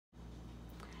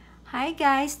Hi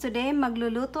guys! Today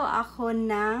magluluto ako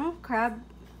ng crab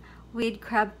with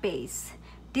crab paste.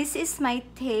 This is my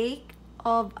take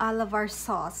of Alavar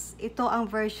sauce. Ito ang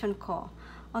version ko.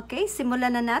 Okay,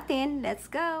 simulan na natin.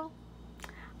 Let's go!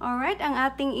 Alright, ang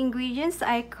ating ingredients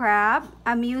ay crab.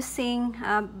 I'm using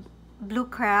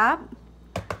blue crab,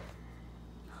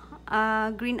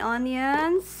 green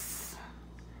onions,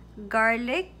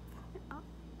 garlic,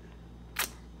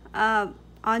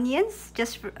 onions,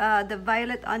 just the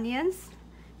violet onions,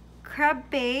 crab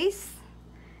paste,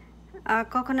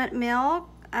 coconut milk,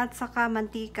 at saka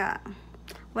mantika.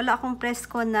 Wala akong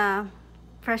presko na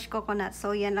fresh coconut,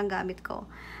 so yan lang gamit ko.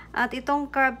 At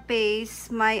itong crab paste,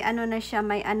 may ano na siya,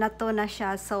 may anato na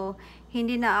siya, so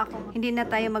hindi na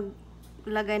tayo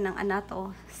maglagay ng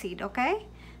anato seed, okay?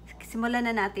 Simulan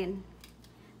na natin.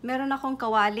 Meron akong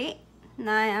kawali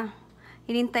na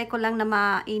hinintay ko lang na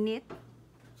mainit.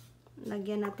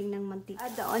 Lagyan natin ng mantika.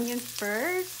 Add the onion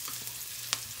first.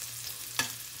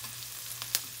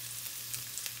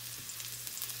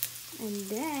 And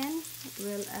then,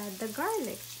 we'll add the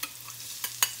garlic.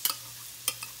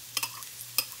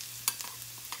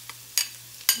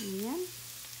 Ayan.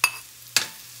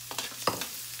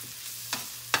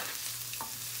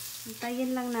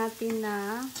 Hintayin lang natin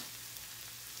na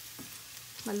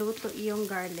maluto yung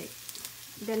garlic.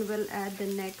 Then, we'll add the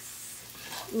next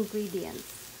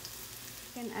ingredients.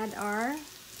 We can add our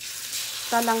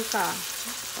talangka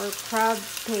or crab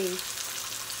paste.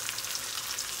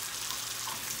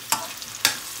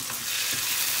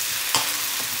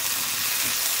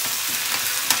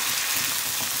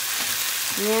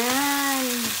 Yan.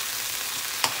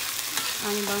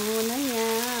 Ang bango na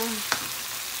niya.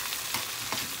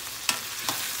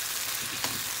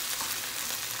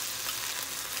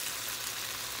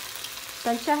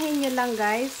 Tansyahin nyo lang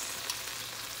guys.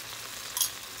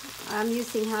 I'm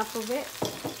using half of it.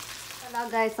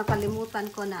 Wala guys, nakalimutan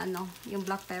ko na yung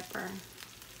black pepper.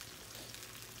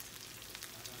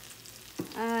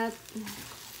 At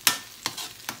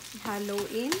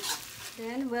haluin.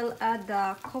 Then we'll add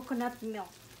the coconut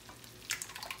milk.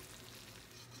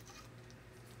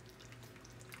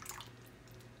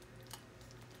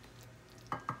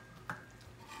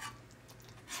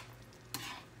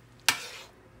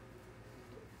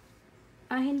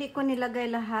 Hindi ko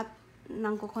nilagay lahat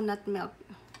ng coconut milk.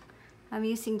 I'm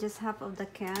using just half of the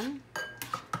can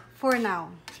for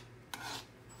now.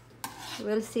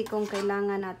 We'll see kung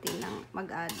kailangan natin ng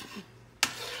mag-add.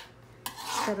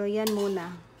 Pero yan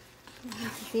muna.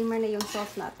 Simmer na yung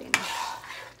sauce natin.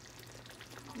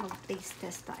 Mag-taste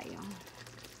test tayo.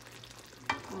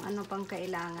 Kung ano pang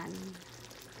kailangan.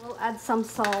 We'll add some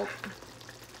salt.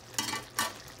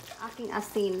 Aking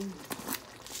asin.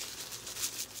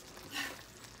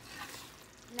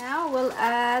 Now, we'll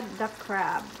add the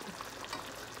crab.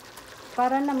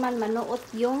 Para naman manuot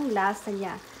yung lasa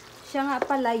niya. Siya nga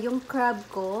pala, yung crab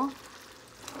ko,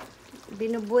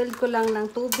 binuboil ko lang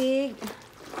ng tubig,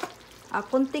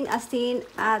 kunting asin,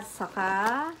 at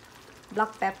saka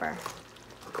black pepper.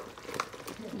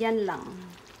 Yan lang.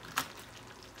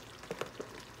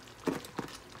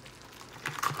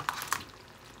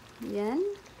 Yan.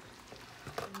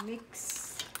 Mix.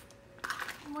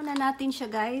 Muna natin siya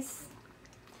guys.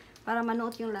 Para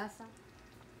manuot yung lasa.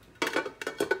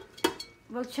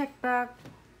 We'll check back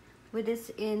with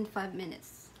this in 5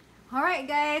 minutes. Alright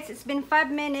guys, it's been 5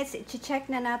 minutes. I-check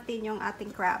na natin yung ating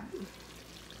crab.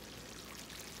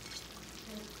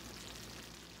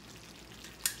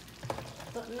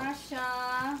 Ito na siya.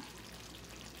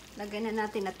 Lagyan na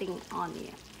natin ating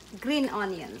onion. Green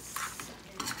onions.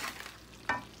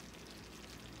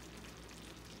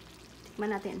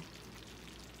 Tikman natin.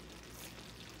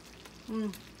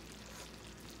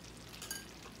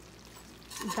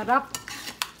 Sarap.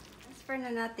 Transfer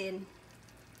na natin.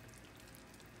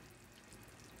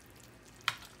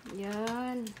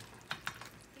 Yan.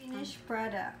 Finished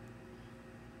product.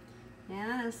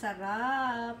 Yan,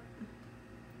 sarap.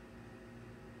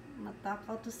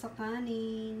 Matakaw to sa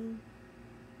kanin.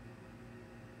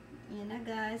 Yan na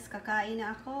guys. Kakain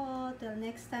na ako. Till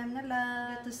next time na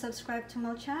lang. To subscribe to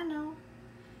my channel.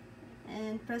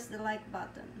 And press the like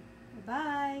button.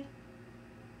 Bye-bye.